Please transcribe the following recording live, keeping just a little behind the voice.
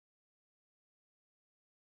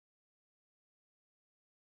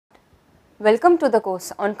Welcome to the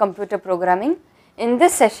course on computer programming. In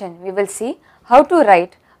this session, we will see how to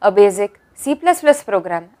write a basic C++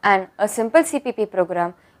 program and a simple CPP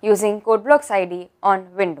program using CodeBlocks IDE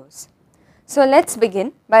on Windows. So let's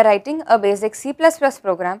begin by writing a basic C++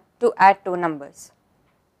 program to add two numbers.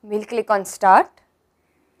 We'll click on Start,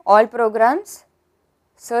 All Programs,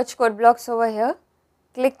 search CodeBlocks over here,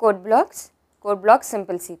 click CodeBlocks, CodeBlocks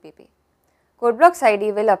Simple CPP. CodeBlocks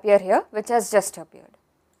IDE will appear here, which has just appeared.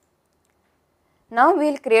 Now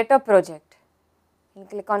we will create a project. You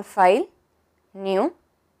click on File, New,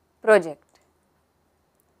 Project.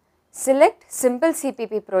 Select Simple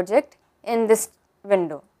CPP project in this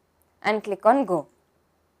window and click on Go.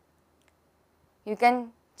 You can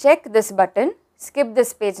check this button, skip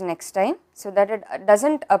this page next time so that it does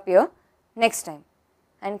not appear next time,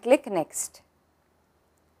 and click Next.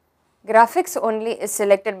 Graphics only is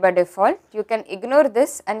selected by default. You can ignore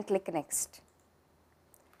this and click Next.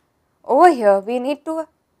 Over here we need to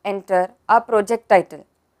enter our project title.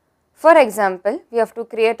 For example, we have to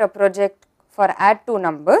create a project for add two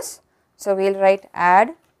numbers. So we will write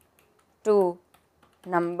add two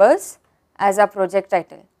numbers as our project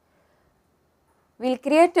title. We will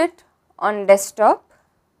create it on desktop.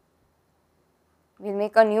 We will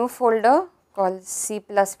make a new folder called C++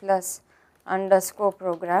 underscore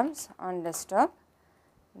programs on desktop.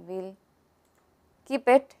 We will keep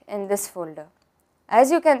it in this folder. As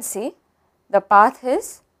you can see, the path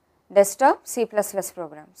is desktop C++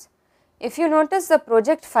 programs. If you notice, the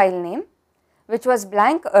project file name, which was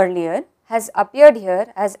blank earlier, has appeared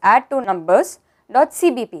here as add two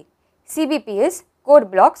numbers.cbp. CBP is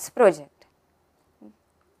CodeBlocks project.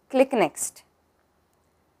 Click Next.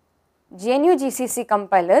 GNU GCC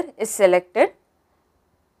compiler is selected.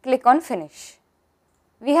 Click on Finish.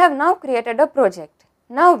 We have now created a project.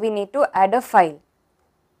 Now we need to add a file.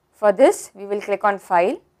 For this, we will click on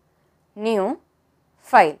File, New,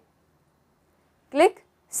 File. Click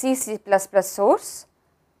C++ source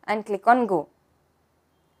and click on Go.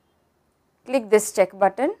 Click this check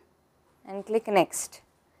button and click Next.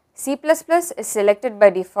 C++ is selected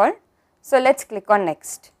by default, so let us click on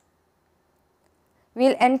Next. We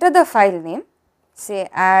will enter the file name, say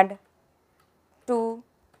add two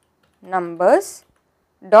numbers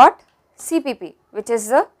dot cpp, which is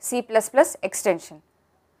the C++ extension.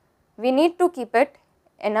 We need to keep it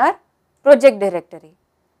in our project directory.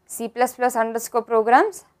 C++ underscore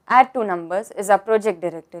programs add two numbers is our project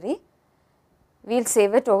directory. We will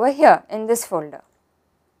save it over here in this folder.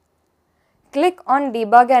 Click on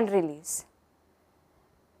debug and release.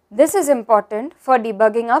 This is important for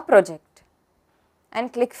debugging our project,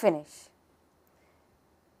 and click finish.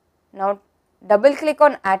 Now double click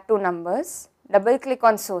on add two numbers, double click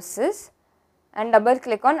on sources and double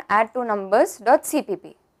click on add two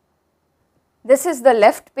numbers.cpp. This is the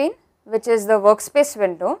left pane, which is the workspace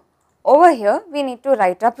window. Over here we need to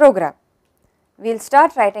write a program. We will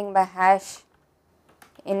start writing by hash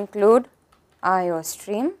include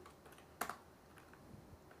iostream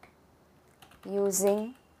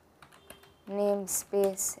using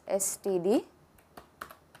namespace std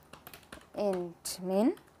int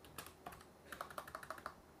min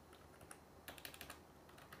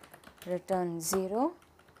return 0.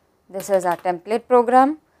 This is our template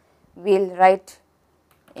program. We will write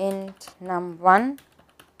int num1,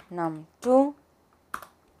 num2.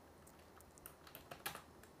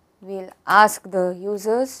 We will ask the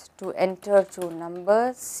users to enter two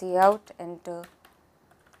numbers, cout enter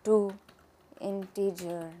two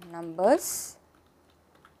integer numbers.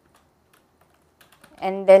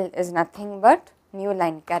 Endel is nothing but new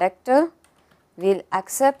line character. We will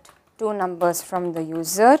accept two numbers from the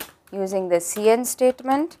user using the cn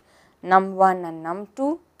statement, num1 and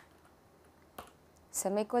num2.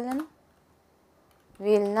 Semicolon.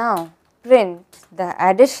 We will now print the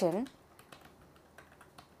addition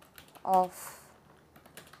of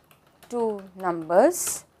two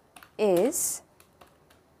numbers is,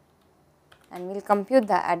 and we will compute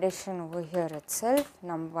the addition over here itself,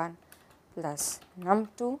 num1 plus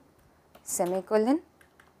num2 semicolon,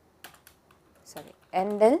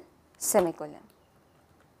 endel semicolon.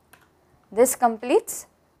 This completes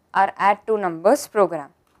our add two numbers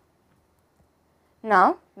program.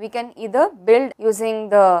 Now we can either build using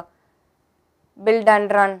the build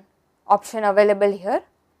and run option available here,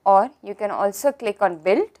 or you can also click on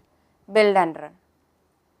build and run.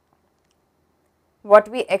 What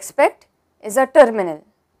we expect is a terminal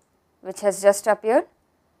which has just appeared.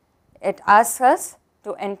 It asks us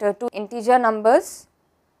to enter two integer numbers,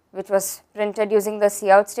 which was printed using the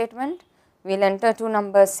cout statement. We will enter two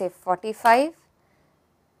numbers, say 45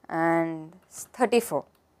 and 34.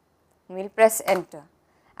 We will press enter.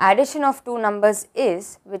 addition of two numbers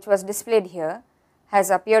is, which was displayed here, has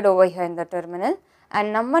appeared over here in the terminal,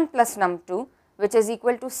 and num1 plus num2, which is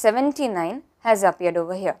equal to 79, has appeared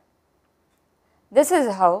over here. This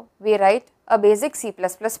is how we write a basic C++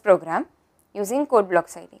 program using code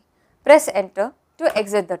blocks ID. Press enter to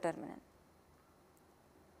exit the terminal.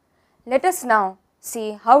 Let us now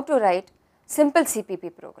see how to write simple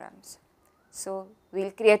CPP programs. So, we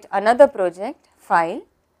will create another project, file,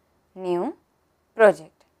 new,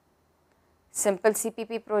 project, simple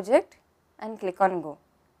CPP project, and click on go.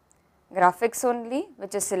 Graphics only,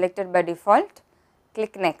 which is selected by default,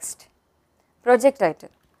 click next. Project title,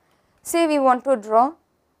 say we want to draw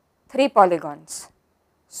 3 polygons.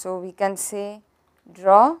 So, we can say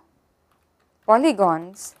draw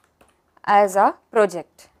polygons as a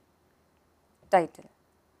project title.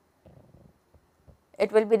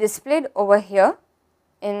 It will be displayed over here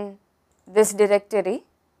in this directory.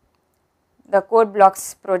 The code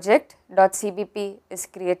blocks project.cpp is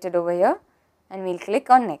created over here, and we will click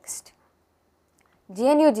on next.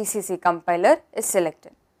 GNU GCC compiler is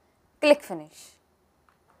selected. Click finish.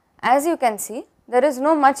 As you can see, there is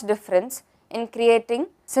no much difference in creating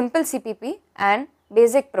simple CPP and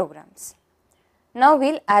basic programs. Now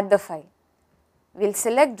we will add the file. We will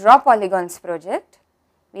select draw polygons project,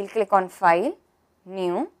 we will click on file,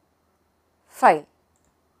 new, file.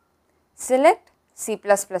 Select C++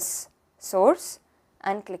 source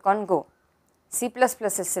and click on go. C++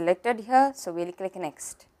 is selected here, so we will click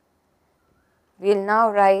next. We will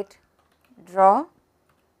now write draw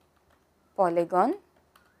polygon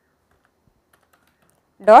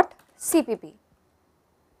dot cpp.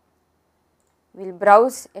 We will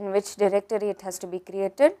browse in which directory it has to be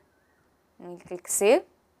created, and we will click save.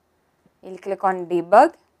 We will click on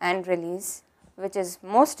debug and release, which is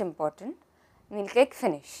most important. We will click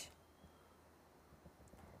finish.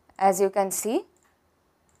 As you can see,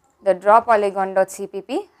 the draw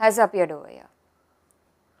polygon.cpp has appeared over here.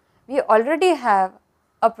 We already have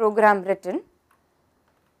a program written.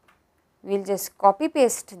 We will just copy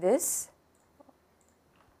paste this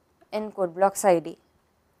in code blocks ID.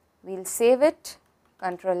 We will save it,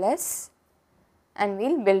 Ctrl S, and we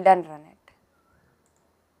will build and run it.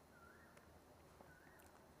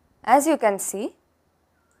 As you can see,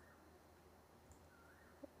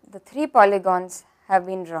 the 3 polygons have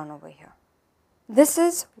been drawn over here. This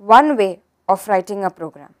is one way of writing a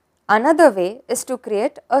program. Another way is to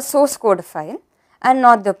create a source code file and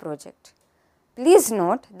not the project. Please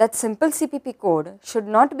note that simple CPP code should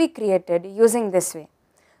not be created using this way.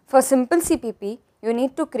 For simple CPP, you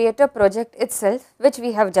need to create a project itself, which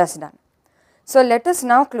we have just done. So, let us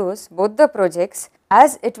now close both the projects,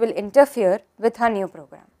 as it will interfere with our new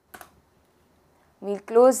program. We will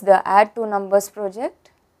close the add two numbers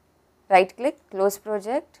project, right click, close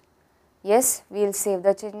project. Yes, we will save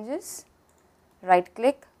the changes, right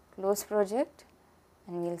click, close project,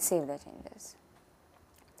 and we will save the changes.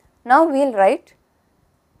 Now, we will write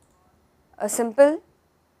a simple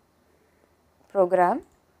program,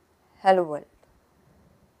 hello world,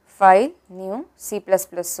 file, new, C++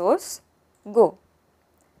 source, go.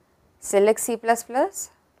 Select C++,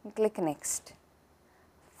 click next.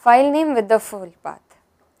 File name with the full path.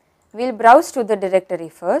 We will browse to the directory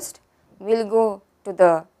first. We will go to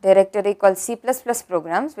the directory called C++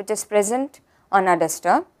 Programs, which is present on our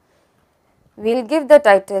desktop. We will give the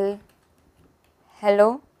title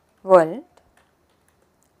hello world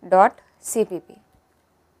dot cpp,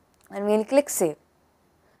 and we will click save.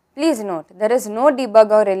 Please note, there is no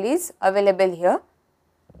debug or release available here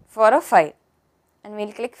for a file, and we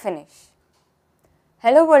will click finish.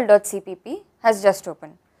 Hello world.cpp has just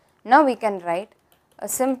opened. Now we can write a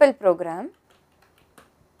simple program,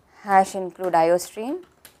 hash include iostream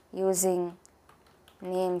using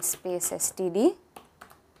namespace std,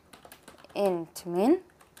 int min,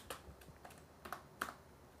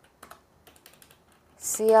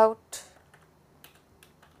 cout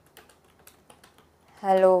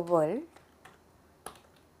hello world,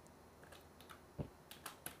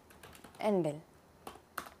 endl,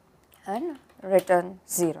 and return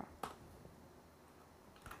 0.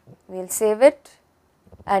 We will save it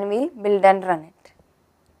and we will build and run it.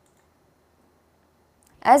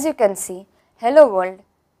 As you can see, hello world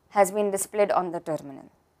has been displayed on the terminal.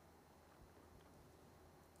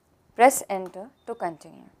 Press enter to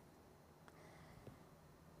continue.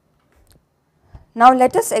 Now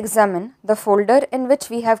let us examine the folder in which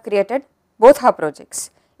we have created both our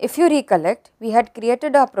projects. If you recollect, we had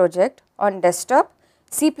created our project on desktop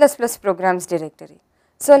C++ programs directory.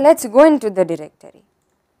 So let us go into the directory.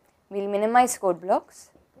 We will minimize code blocks.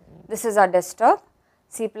 This is our desktop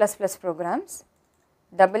C++ programs.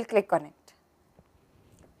 Double click on it.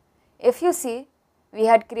 If you see, we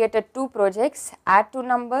had created two projects, add two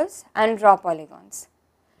numbers and draw polygons.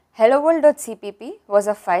 helloworld.cpp was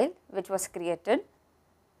a file which was created.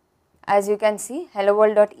 As you can see,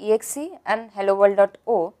 helloworld.exe and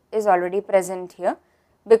helloworld.o is already present here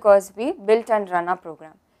because we built and run a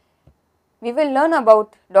program. We will learn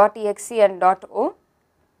about .exe and .o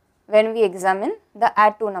when we examine the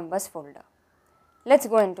add two numbers folder. Let's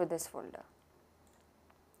go into this folder.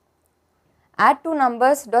 Add two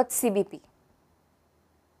numbers.cbp.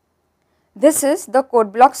 This is the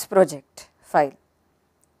code blocks project file.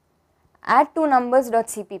 Add two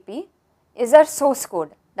numbers.cpp is our source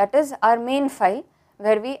code, that is our main file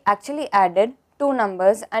where we actually added two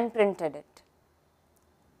numbers and printed it.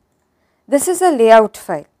 This is a layout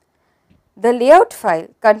file. The layout file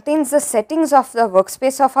contains the settings of the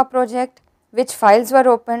workspace of our project, which files were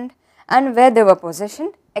opened and where they were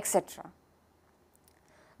positioned, etc.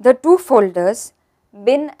 The two folders,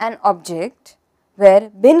 bin and object, where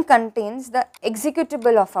bin contains the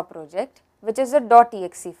executable of our project, which is a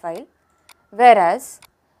 .exe file, whereas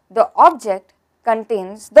the object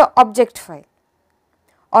contains the object file.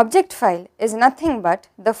 Object file is nothing but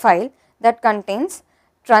the file that contains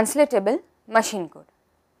translatable machine code.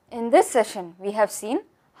 In this session, we have seen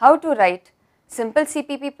how to write simple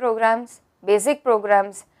CPP programs, basic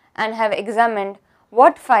programs, and have examined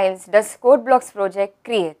what files does code blocks project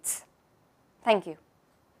creates. Thank you.